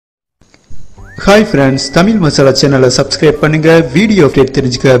Hi friends, Tamil Masala channel subscribe பண்ணுங்க video update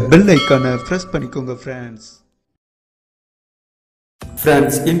தெரிஞ்சுக்க bell ஐகானை பிரஸ் பண்ணிக்கோங்க friends.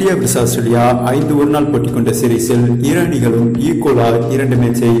 France India vs Australia 5 ஒருநாள் போட்டி கொண்ட சீரிஸில் ஈரானிகளும் ஈக்குவலா 2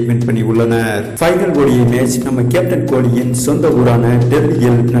 மேட்சை வின் பண்ணி உள்ளனர். ஃபைனல் ஓடிஐ மேட்ச் நம்ம கேப்டன் கோலியின் சொந்த ஊரான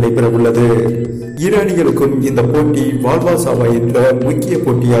டெல்லியில் நடைபெற உள்ளது. ஈரானிகளுக்கும் இந்த போட்டி வாழ்வா சாவா என்ற முக்கிய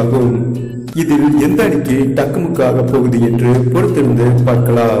போட்டியாகும். இதில் எந்த அணிக்கு டக்குமுக்காக போகுது என்று பொறுத்திருந்து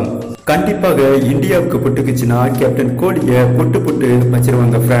பார்க்கலாம். கண்டிப்பாக இந்தியாவுக்கு புட்டுக்குச்சுன்னா கேப்டன் கோலியை புட்டு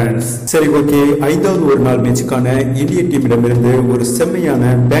வச்சிருவாங்க பிரான்ஸ். சரி, ஓகே, 5வது ஒரு நாள் மேட்சுக்கான இந்திய டீமிடமிருந்து ஒரு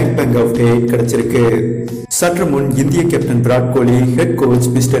செம்மையான பேங்க் ஆஃப் டே கிடைச்சிருக்கு. சற்று முன் இந்திய captain Virat Kohli, head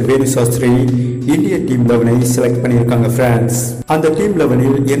coach mister வேணு சாஸ்திரி இந்திய டீம் 11 செலக்ட் பண்ணியிருக்காங்க பிரான்ஸ். அந்த டீம்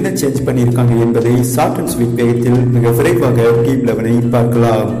 11 என்ன சேஞ்ச் பண்ணியிருக்காங்க என்பதை ஷார்ட் அண்ட் ஸ்வீட் வேகத்தில் மிக விரைவாக டீம் 11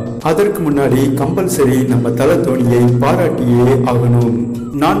 பார்க்கலாம். அதற்கு முன்னாடி கம்பல்சரி நம்ம தல தோனியை பாராட்டியே ஆகணும்.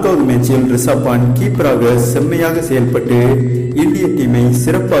 4வது மேட்சில் ரிஷப் பண்ட் கீப்பராக செம்மையாக செயல்பட்டு இந்திய டீமை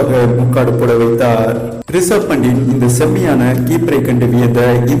சிறப்பாக முக்காடு போட வைத்தார். ரிஷப் பண்டின் இந்த செம்மையான கீப்பரை கண்டு வியந்த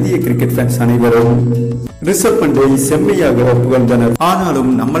இந்திய கிரிக்கெட் ஃபேன்ஸ் அனைவரும் ரிஷப் பண்டை செம்மையாக புகழ்ந்தனர். ஆனாலும்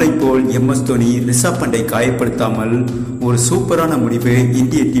நம்மளை போல் MS தோனி ரிஷப் பண்டை காயப்படுத்தாமல் ஒரு சூப்பரான முடிவு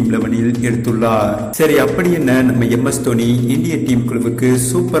இந்திய டீம் 11 எடுத்துள்ளார். சரி, அப்படி என்ன நம்ம MS தோனி இந்திய டீம் குழுவுக்கு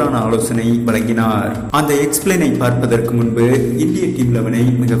சூப்பரான ஆலோசனை வழங்கினார். அந்த எக்ஸ்பிளைனை பார்ப்பதற்கு முன்பு இந்திய டீம் 11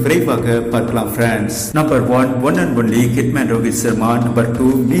 மிக விரைவாக பார்க்கலாம் France. Number 1 one and only Hitman Rohit Sharma. Number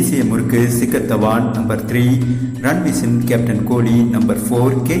 2 மீசிய முறுக்கு சிக்கர் தவான். நம்பர் 3 ரன்வீர் சிங் கேப்டன் கோலி. நம்பர்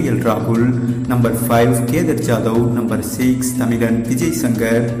 4 KL ராகுல். Number 5 gather Jadhav. நம்பர் 6 தமிழன் Vijay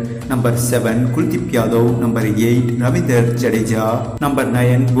Shankar. Number 7 Kuldeep Yadav. Number 8 Ravinder Jadeja. Number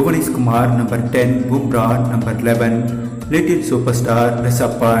 9 Bhuvanesh Kumar. Number 10 Bumrah. Number 11 little super star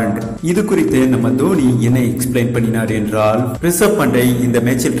Rishabh Pant. இது குறித்து நம்ம தோனி என்ன எக்ஸ்பிளைன் பண்ணினார் என்றால், ரிஷப் பண்டை இந்த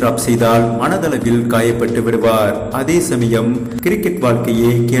மேட்சில் டிராப் செய்தால் மனதளவில் காயப்பட்டு விடுவார். அதே சமயம் கிரிக்கெட்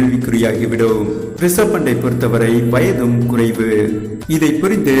வாழ்க்கையே கேள்விக்குறியாகிவிடும். ரிஷப் பண்டை பொறுத்தவரை வயதும் குறைவு. இதை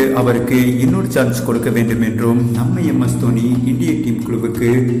புரிந்து அவருக்கு இன்னொரு சான்ஸ் கொடுக்க வேண்டும் என்றும் நம்ம MS தோனி இந்திய டீம்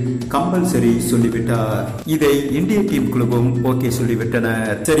குழுவுக்கு கம்பல்சரி சொல்லிவிட்டார். இதை இந்திய டீம் குழுவும் ஓகே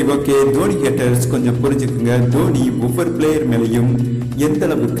சொல்லிவிட்டனர். சரி, ஓகே, தோனி ஹேட்டர்ஸ் கொஞ்சம் புரிஞ்சுக்குங்க. தோனி ஒவ்வொரு பிளேயர் மேலையும் எந்த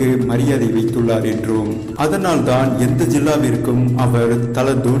அளவுக்கு மரியாதை வைத்துள்ளார் என்றும் அதனால் தான் எந்த ஜில்லாவிற்கும் அவர்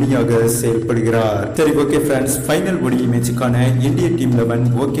தல தோனியாக செயல்படுகிறார். சரி, ஓகே ஃப்ரெண்ட்ஸ், ஃபைனல் ஓடிஐ மேட்சுக்கான இந்திய டீம் 11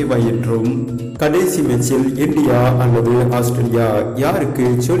 ஓகேவா என்றும் கடைசி மேட்சில் இந்தியா அல்லது ஆஸ்திரேலியா யாருக்கு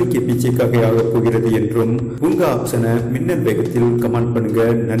சோழிக்கு பிச்சைக்காக ஆக போகிறது என்றும் உங்க ஆப்ஷனை மின்னல் வேகத்தில் கமெண்ட் பண்ணுங்க.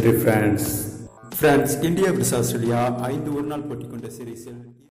 நன்றி ஃப்ரெண்ட்ஸ். இந்தியா vs ஆஸ்திரேலியா 5 ஒருநாள் போட்டி கொண்ட சீரிஸில்